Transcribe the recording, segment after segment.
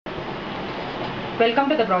Welcome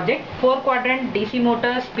to the project 4 quadrant DC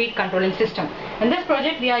motor speed controlling system. In this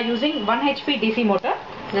project we are using 1 HP DC motor.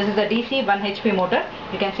 This is the DC 1 HP motor.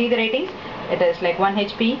 You can see the ratings. It is like 1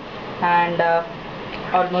 HP and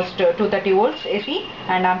almost 230 volts AC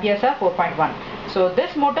and amperes are 4.1. So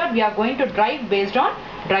this motor we are going to drive based on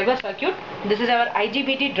driver circuit. This is our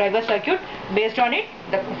IGBT driver circuit. Based on it,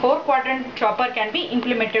 the 4 quadrant chopper can be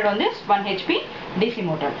implemented on this 1 HP DC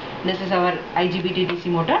motor. This is our IGBT DC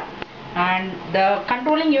motor, and the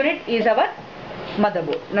controlling unit is our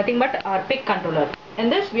motherboard, nothing but our PIC controller. In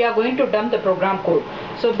this we are going to dump the program code.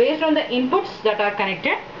 So based on the inputs that are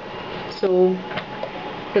connected, so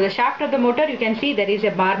to the shaft of the motor you can see there is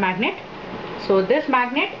a bar magnet. So this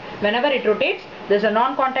magnet, whenever it rotates, there is a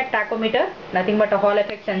non-contact tachometer, nothing but a Hall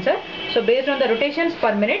effect sensor. So based on the rotations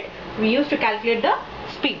per minute, we used to calculate the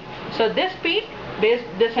speed. So this speed,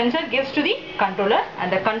 the sensor gives to the controller,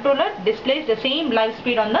 and the controller displays the same live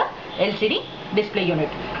speed on the LCD display unit.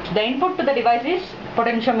 The input to the device is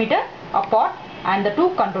potentiometer, a pot, and the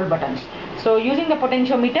 2 control buttons. So using the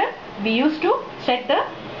potentiometer, we used to set the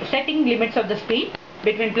setting limits of the speed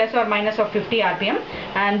between plus or minus of 50 RPM,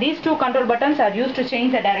 and these 2 control buttons are used to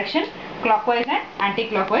change the direction clockwise and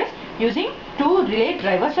anti-clockwise using 2 relay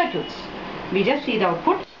driver circuits. We just see the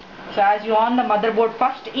output. So as you on the motherboard,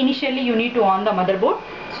 first initially you need to on the motherboard,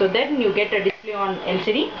 so then you get a display on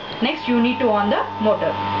LCD. Next you need to on the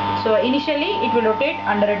motor. So initially it will rotate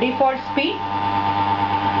under a default speed.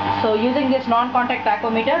 So using this non-contact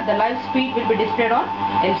tachometer, the live speed will be displayed on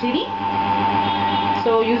LCD.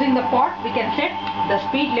 So using the pot we can set the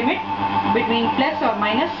speed limit between plus or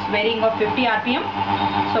minus varying of 50 RPM.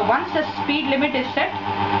 So once the speed limit is set,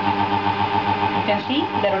 you can see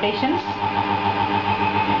the rotations.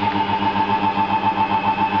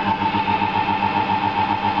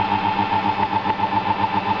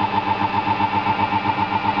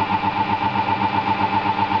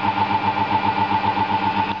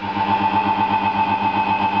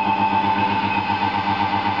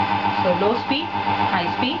 So low speed, high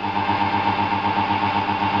speed,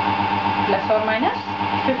 plus or minus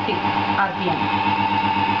 50 RPM.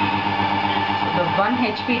 So the 1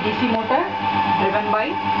 HP DC motor driven by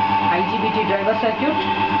IGBT driver circuit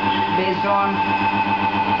based on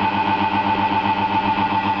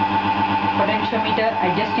potentiometer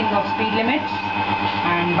adjusting of speed limits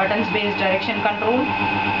and buttons based direction control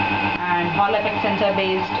and Hall effect sensor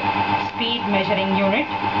based speed measuring unit.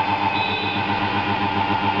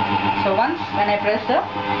 So once when I press the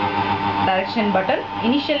direction button,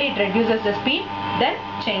 initially it reduces the speed, then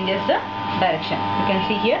changes the direction. You can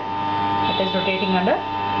see here it is rotating under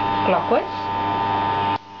clockwise,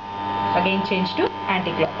 again change to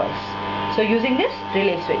anti-clockwise. So using this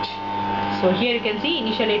relay switch. So here you can see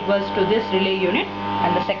initially it was to this relay unit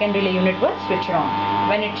and the second relay unit was switched on.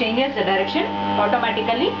 When it changes the direction,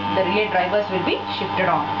 automatically the relay drivers will be shifted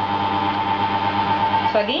on.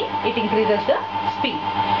 So again it increases the speed.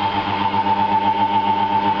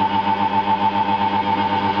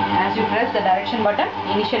 As you press the direction button,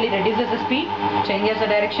 initially reduces the speed, changes the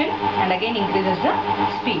direction, and again increases the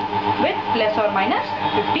speed with plus or minus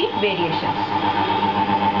 50 variations.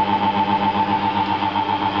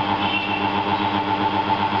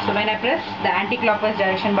 So when I press the anti-clockwise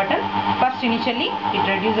direction button, first initially it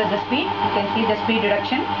reduces the speed. You can see the speed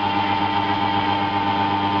reduction,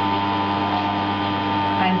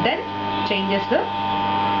 and then changes the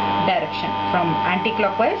direction from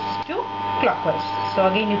anti-clockwise to clockwise. So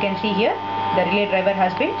again you can see here the relay driver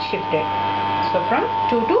has been shifted. So from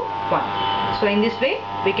 2 to 1. So in this way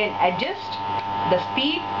we can adjust the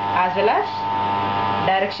speed as well as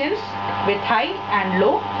directions with high and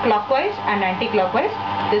low, clockwise and anti-clockwise.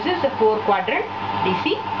 This is the 4 quadrant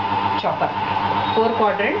DC chopper. 4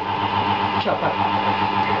 quadrant chopper.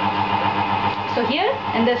 So here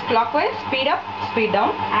in this clockwise, speed up, speed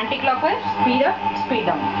down, anti-clockwise, speed up, speed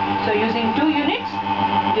down. So using 2 units,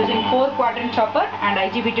 using 4 quadrant chopper and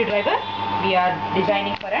IGBT driver, we are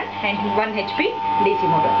designing for an 1 HP DC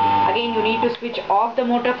motor. Again you need to switch off the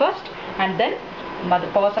motor first and then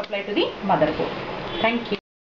power supply to the motherboard. Thank you.